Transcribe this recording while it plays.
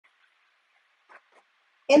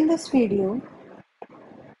In this video,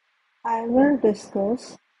 I will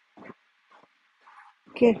discuss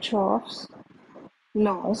Kirchhoff's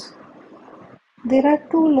laws. There are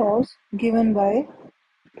two laws given by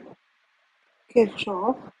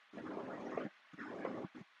Kirchhoff.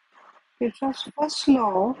 Kirchhoff's first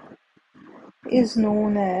law is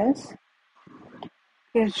known as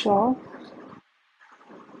Kirchhoff's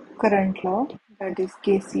current law, that is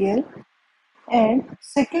KCL, and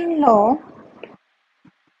second law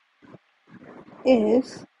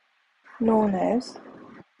is known as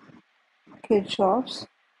Kirchhoff's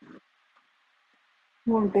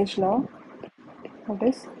voltage law, that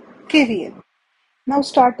is KVL. Now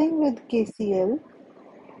starting with KCL,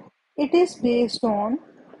 it is based on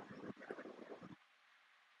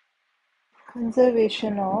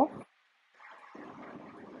conservation of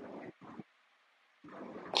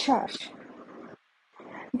charge.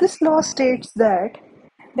 This law states that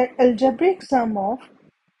the algebraic sum of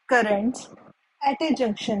currents at a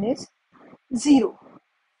junction is zero.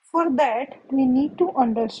 For that, we need to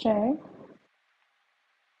understand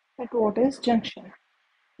that what is junction.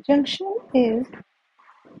 Junction is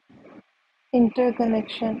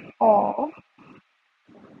interconnection of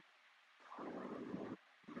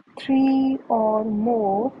three or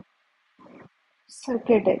more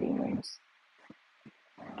circuit elements.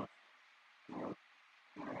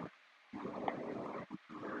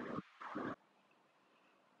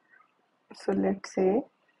 So let's say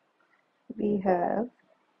we have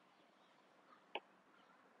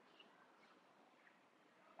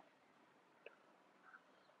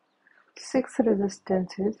six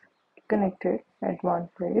resistances connected at one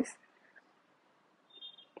place.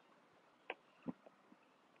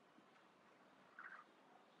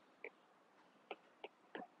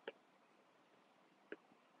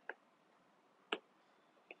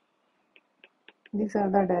 These are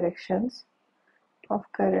the directions of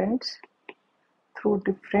currents through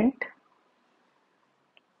different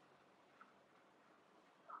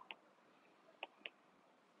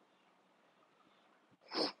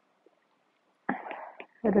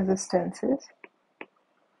resistances.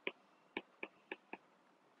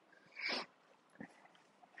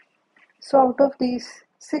 So out of these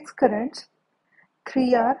six currents,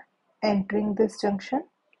 three are entering this junction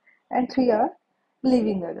and three are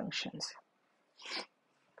leaving the junctions.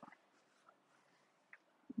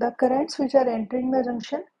 The currents which are entering the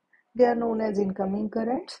junction, they are known as incoming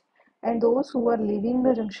currents, and those who are leaving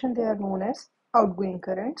the junction, they are known as outgoing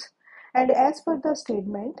currents. And as per the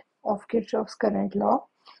statement of Kirchhoff's current law,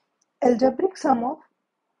 algebraic sum of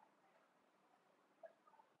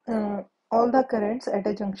all the currents at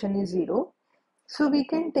a junction is zero. So we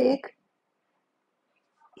can take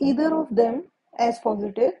either of them as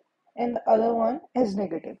positive and the other one as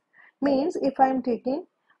negative. Means if I am taking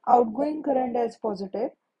outgoing current as positive,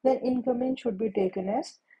 then incoming should be taken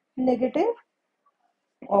as negative,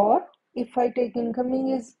 or if I take incoming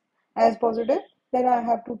is as positive, then I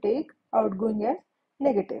have to take outgoing as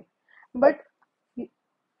negative. But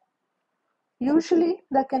usually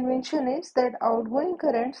the convention is that outgoing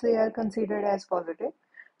currents, they are considered as positive.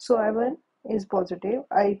 So I1 is positive,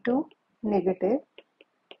 I2 negative,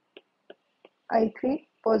 I3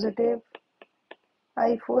 positive,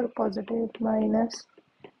 I4 positive minus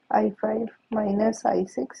I5 minus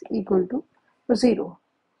I6 equal to 0.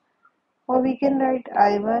 Or we can write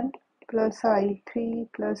I1 plus I3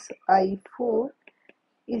 plus I4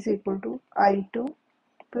 is equal to I2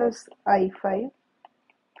 plus I5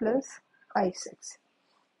 plus I6.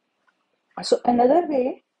 So another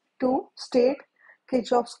way to state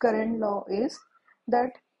Kirchhoff's current law is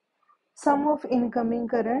that sum of incoming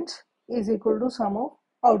currents is equal to sum of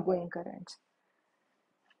outgoing currents.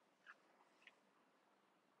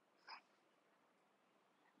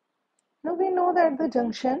 Now we know that the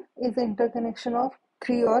junction is the interconnection of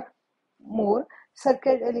three or more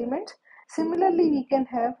circuit elements. Similarly, we can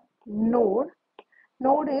have node.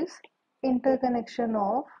 Node is interconnection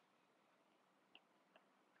of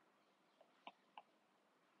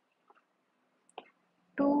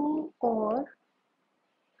two or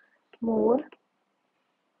more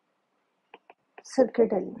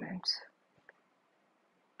circuit elements.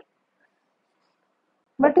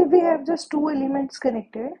 But if we have just two elements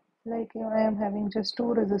connected, like I am having just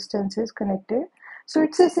two resistances connected, so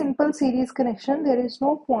it's a simple series connection. There is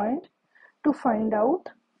no point to find out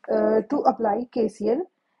to apply KCL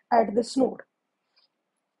at this node.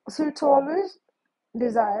 So it's always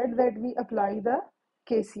desired that we apply the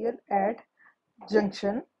KCL at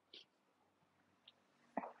junction.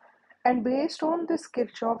 And based on this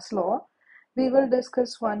Kirchhoff's law, we will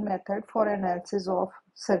discuss one method for analysis of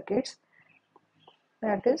circuits,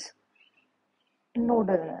 that is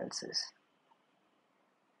nodal analysis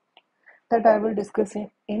that I will discuss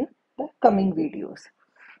in the coming videos.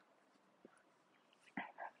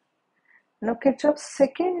 Now Kirchhoff's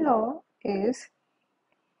second law is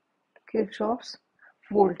Kirchhoff's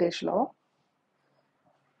voltage law,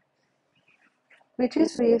 which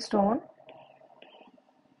is based on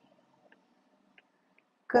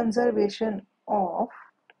conservation of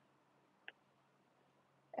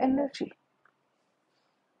energy.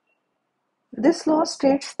 This law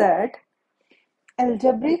states that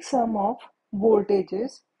algebraic sum of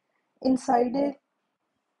voltages inside a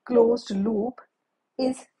closed loop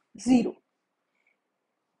is zero,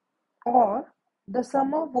 or the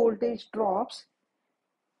sum of voltage drops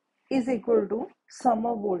is equal to sum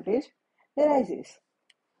of voltage rises.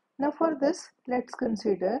 Now for this, let's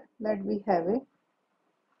consider that we have a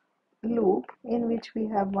loop in which we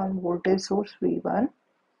have one voltage source V1,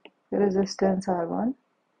 resistance R1,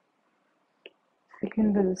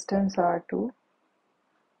 second resistance R2,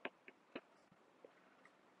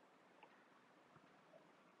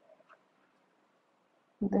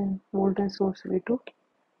 then voltage source V2,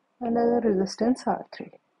 another resistance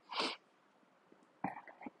R3.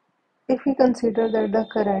 If we consider that the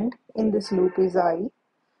current in this loop is I,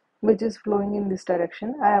 which is flowing in this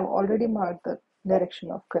direction, I have already marked the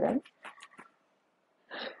direction of current.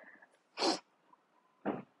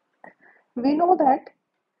 We know that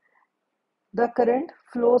the current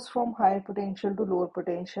flows from higher potential to lower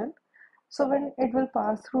potential. So when it will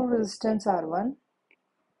pass through resistance R1,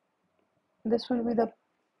 this will be the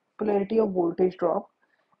polarity of voltage drop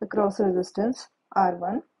across resistance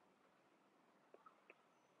R1.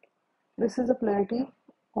 This is the polarity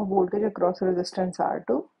of voltage across resistance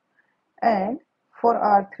R2. And for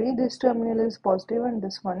R3, this terminal is positive and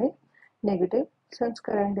this one is negative, since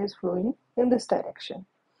current is flowing in this direction.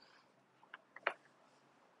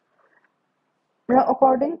 Now,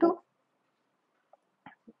 according to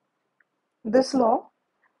this law,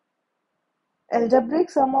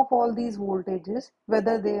 algebraic sum of all these voltages,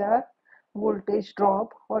 whether they are voltage drop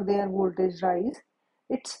or they are voltage rise,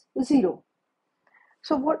 it's zero.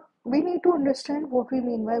 So what we need to understand what we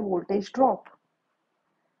mean by voltage drop.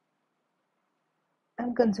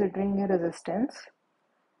 I'm considering a resistance.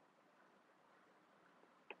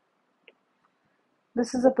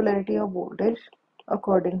 This is the polarity of voltage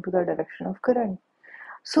according to the direction of current.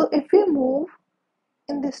 So if we move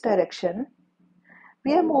in this direction,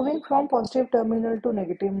 we are moving from positive terminal to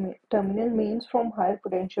negative terminal, means from higher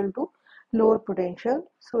potential to lower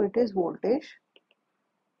potential. So it is voltage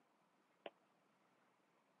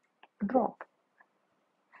drop.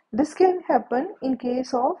 This can happen in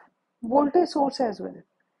case of voltage source as well.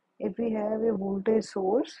 If we have a voltage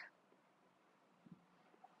source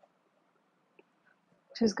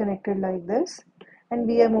which is connected like this and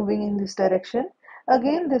we are moving in this direction,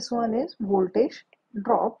 again this one is voltage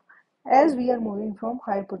drop as we are moving from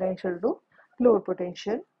high potential to lower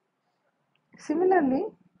potential. Similarly,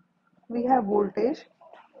 we have voltage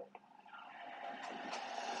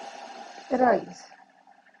rise.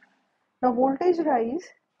 Now voltage rise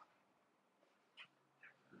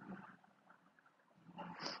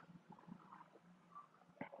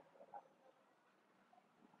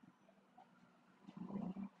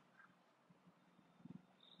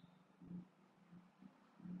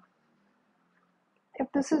if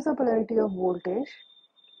this is the polarity of voltage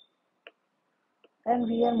and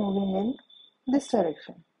we are moving in this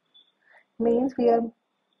direction, means we are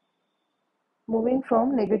moving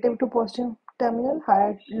from negative to positive terminal,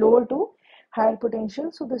 higher lower to higher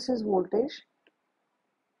potential. So this is voltage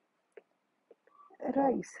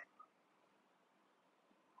rise.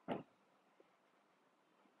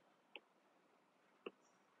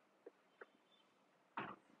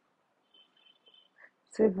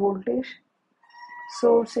 So if voltage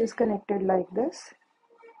source is connected like this,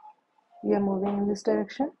 we are moving in this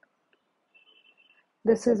direction.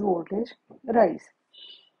 This is voltage rise.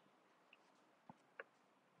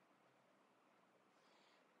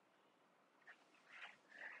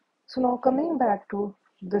 So now coming back to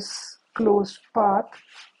this closed path,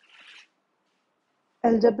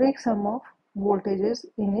 algebraic sum of voltages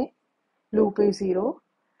in a loop is zero.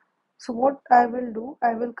 So what I will do,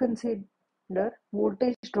 I will consider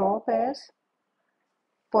voltage drop as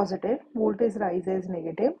positive, voltage rise as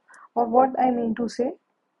negative, or what I mean to say,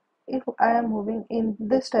 if I am moving in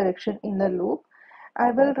this direction in the loop,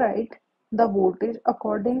 I will write the voltage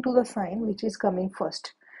according to the sign which is coming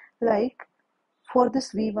first. Like for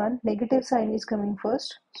this V1, negative sign is coming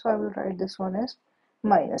first, so I will write this one as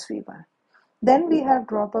minus V1. Then we have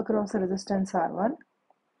drop across resistance R1.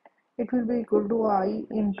 It will be equal to I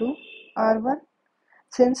into R1.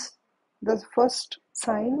 Since the first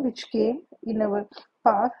sign which came in our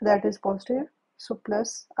path, that is positive, so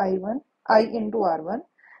plus I1, I into R1.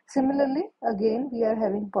 Similarly, again we are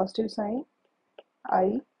having positive sign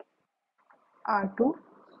I, R2.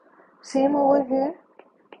 Same over here,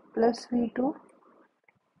 plus V2.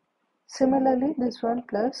 Similarly, this one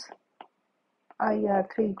plus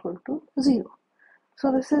IR3 equal to 0.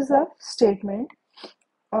 So this is the statement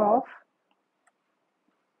of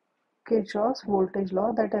Kirchhoff's voltage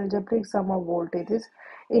law, that algebraic sum of voltages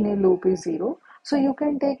in a loop is 0. So you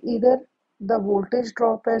can take either the voltage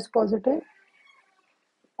drop as positive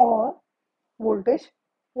or voltage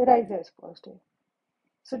rise as positive.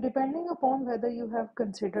 So depending upon whether you have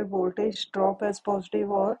considered voltage drop as positive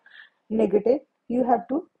or negative, you have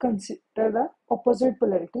to consider the opposite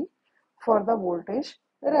polarity for the voltage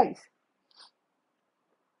rise.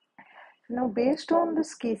 Now based on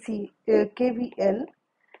this KVL,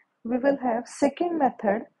 we will have second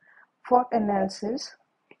method for analysis,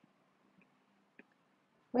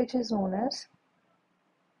 which is known as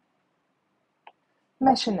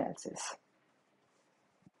mesh analysis.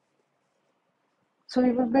 So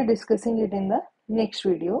we will be discussing it in the next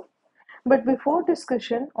video. But before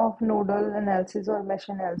discussion of nodal analysis or mesh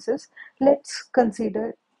analysis, let's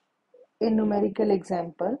consider a numerical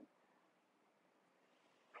example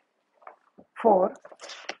for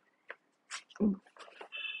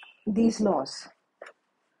these laws.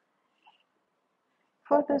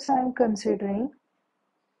 For this, I am considering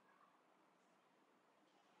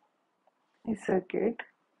a circuit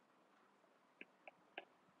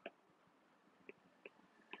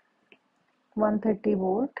 (130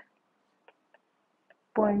 volt),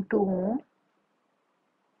 0.2 ohm,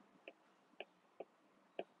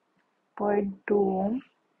 0.2 ohm,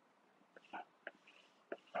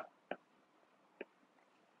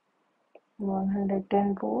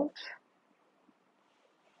 110 volts,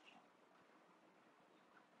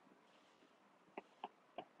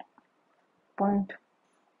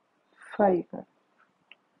 0.5 ohm.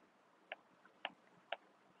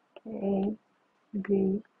 A,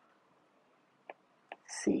 B,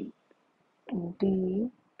 C,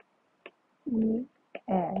 D, E,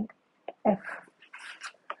 and F.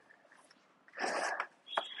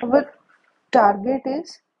 Our target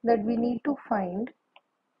is that we need to find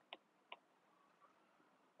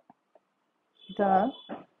the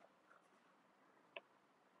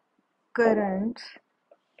currents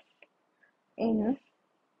in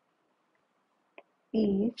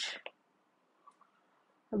each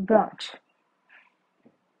branch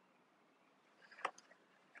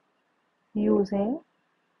using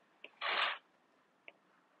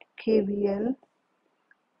KVL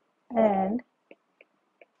and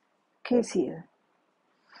KCL.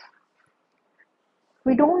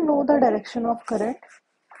 We don't know the direction of current,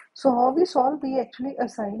 so how we solve? We actually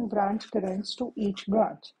assign branch currents to each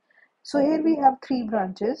branch. So here we have three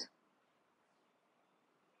branches.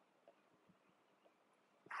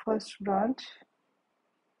 First branch,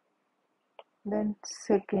 then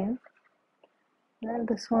second, and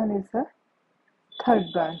this one is the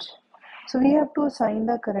third branch. So we have to assign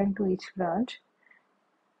the current to each branch.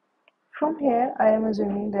 From here, I am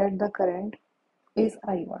assuming that the current is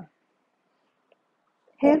I1.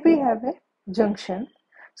 Here we have a junction.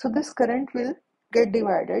 So this current will get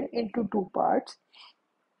divided into two parts.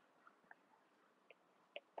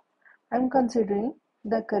 I am considering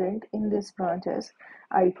the current in this branch as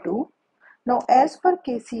I2. Now as per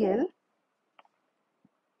KCL,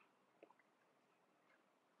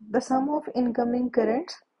 the sum of incoming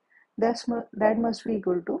currents that must be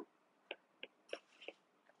equal to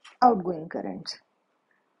outgoing currents.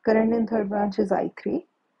 Current in third branch is I3.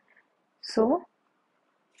 So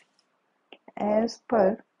as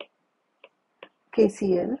per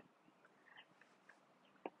KCL,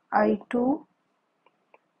 I2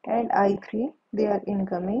 and I3, they are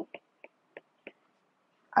incoming,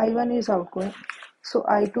 I1 is outgoing, so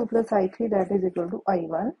I2 plus I3, that is equal to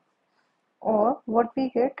I1, or what we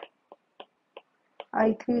get,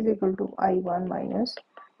 I3 is equal to I1 minus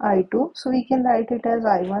I2, so we can write it as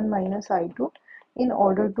I1 minus I2 in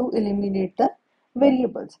order to eliminate the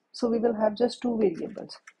variables. So we will have just two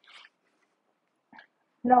variables.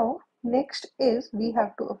 Now next is we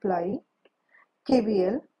have to apply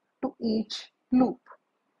KVL to each loop.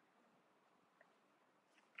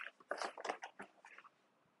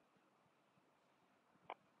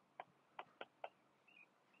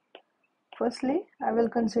 Firstly, I will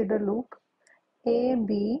consider loop A,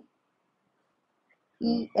 B,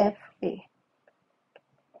 E, F, A.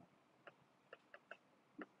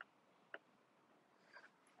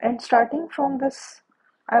 And starting from this,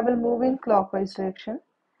 I will move in clockwise direction.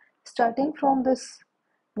 Starting from this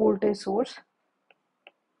voltage source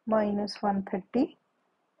minus 130.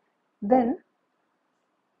 Then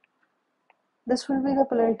this will be the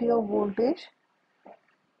polarity of voltage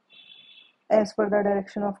as per the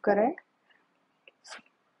direction of current.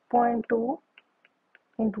 0.2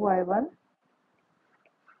 into I1.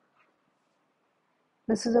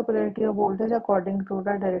 This is the polarity of voltage according to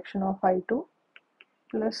the direction of I2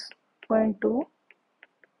 plus 0.2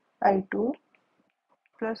 I2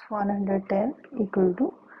 plus 110 equal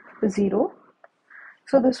to 0.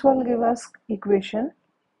 So this will give us equation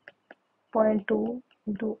 0.2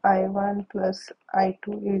 into I1 plus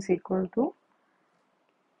I2 is equal to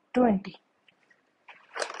 20.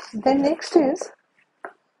 Then next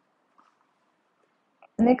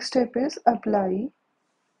step is apply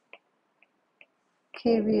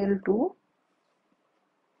KVL to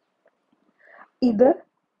either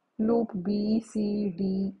loop B, C,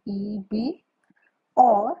 D, E, B,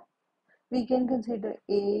 or we can consider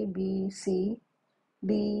A, B, C,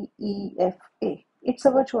 D, E, F, A. It's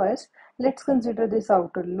our choice. Let's consider this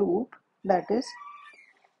outer loop, that is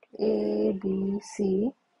A, B,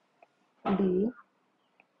 C, D,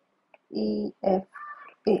 E, F,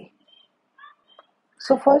 A.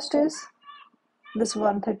 So first is this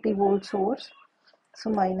 130 volt source, so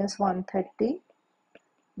minus 130.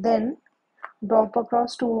 Then drop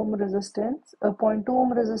across 2 ohm resistance, 0.2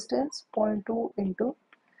 ohm resistance, 0.2 into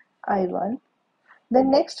I1. The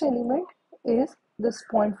next element is this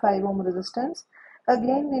 0.5 ohm resistance.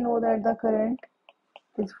 Again, we know that the current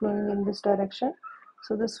is flowing in this direction.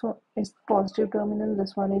 So this one is positive terminal,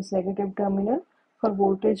 this one is negative terminal for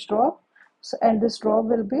voltage drop. So, and this drop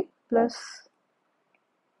will be plus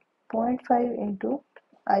 0.5 into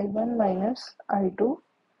I1 minus I2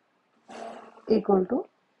 equal to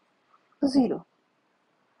 0.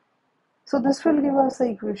 So this will give us the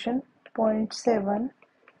equation 0.7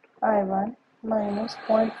 I1 minus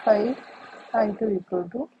 0.5 I2 equal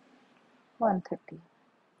to 130.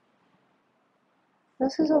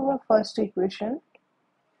 This is our first equation.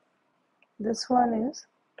 This one is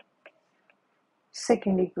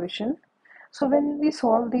second equation. So when we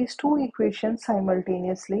solve these two equations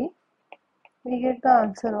simultaneously, we get the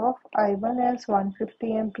answer of I1 as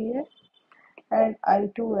 150 ampere and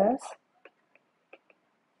I2 as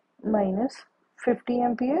minus 50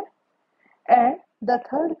 ampere, and the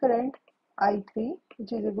third current I3,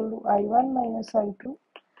 which is equal to I1 minus I2,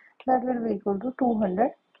 that will be equal to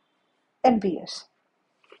 200 amperes.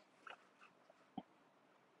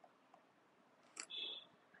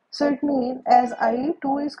 So it means as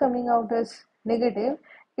I2 is coming out as negative,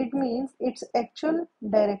 it means its actual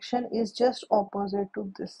direction is just opposite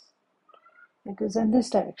to this. It is in this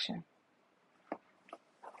direction.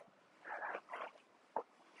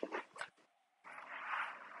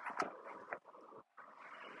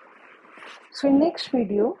 So in next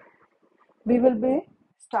video, we will be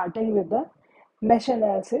starting with the mesh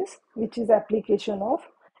analysis, which is application of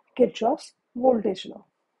Kirchhoff's voltage law.